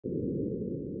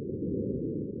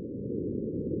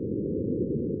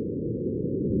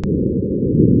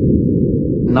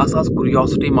NASA's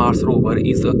Curiosity Mars rover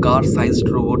is a car-sized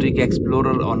robotic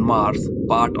explorer on Mars,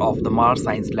 part of the Mars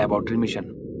Science Laboratory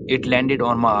mission. It landed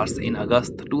on Mars in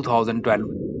August 2012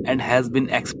 and has been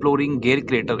exploring Gale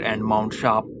Crater and Mount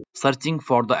Sharp, searching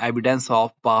for the evidence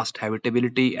of past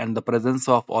habitability and the presence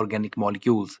of organic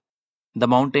molecules. The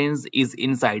mountains is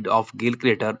inside of Gale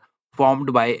Crater,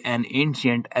 formed by an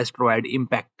ancient asteroid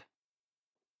impact.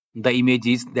 The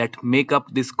images that make up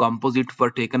this composite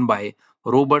were taken by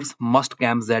rover's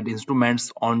Mastcam-Z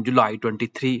instruments on July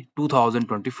 23,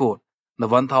 2024, the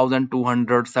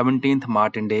 1217th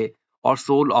Martian day or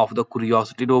soul of the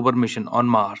Curiosity rover mission on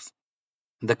Mars.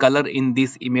 The color in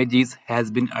these images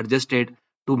has been adjusted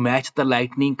to match the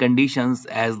lightning conditions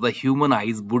as the human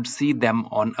eyes would see them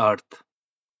on Earth.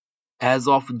 As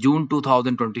of June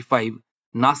 2025,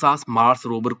 NASA's Mars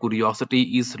rover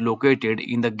Curiosity is located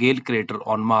in the Gale crater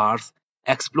on Mars,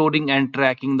 exploring and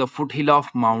tracking the foothill of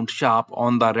Mount Sharp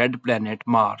on the red planet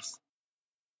Mars.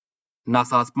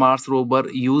 NASA's Mars rover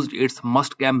used its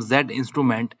Mastcam-Z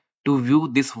instrument to view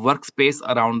this workspace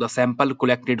around the sample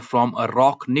collected from a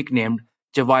rock nicknamed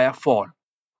Cheyava Falls.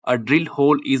 A drill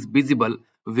hole is visible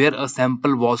where a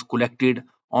sample was collected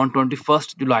on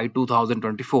 21st July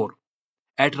 2024.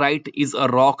 At right is a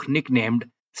rock nicknamed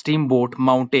Steamboat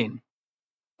Mountain.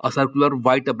 A circular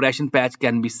white abrasion patch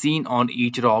can be seen on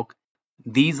each rock.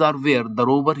 These are where the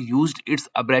rover used its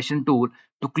abrasion tool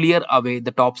to clear away the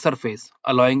top surface,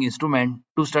 allowing instrument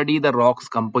to study the rock's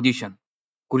composition.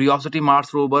 Curiosity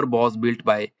Mars rover was built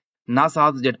by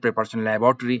NASA's Jet Propulsion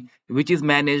Laboratory, which is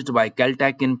managed by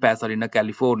Caltech in Pasadena,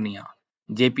 California.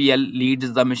 JPL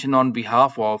leads the mission on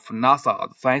behalf of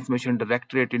NASA's Science Mission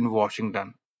Directorate in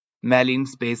Washington. Malin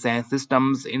Space Science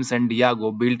Systems in San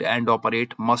Diego build and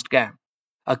operate Mastcam.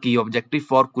 A key objective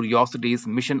for Curiosity's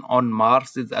mission on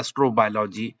Mars is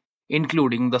astrobiology,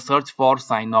 including the search for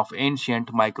signs of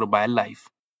ancient microbial life.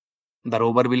 The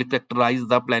rover will characterize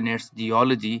the planet's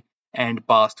geology and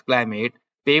past climate,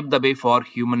 pave the way for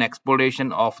human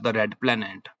exploration of the red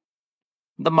planet.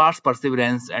 The Mars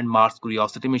Perseverance and Mars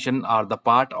Curiosity mission are the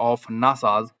part of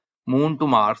NASA's Moon to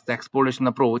Mars exploration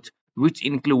approach, which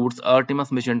includes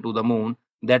Artemis mission to the Moon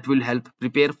that will help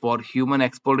prepare for human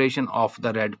exploration of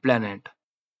the red planet.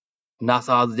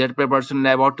 NASA's Jet Propulsion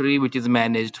Laboratory, which is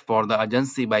managed for the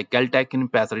agency by Caltech in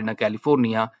Pasadena,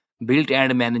 California, built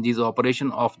and manages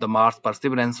operation of the Mars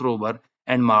Perseverance rover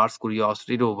and Mars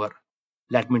Curiosity rover.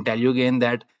 Let me tell you again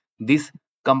that these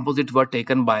composites were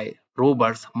taken by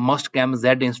rovers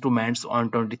Mastcam-Z instruments on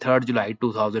 23rd July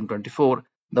 2024,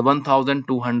 the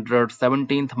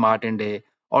 1217th Martian day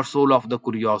or soul of the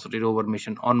Curiosity rover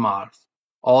mission on Mars.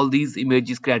 All these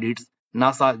images credits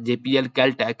NASA JPL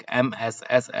Caltech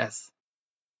MSSS.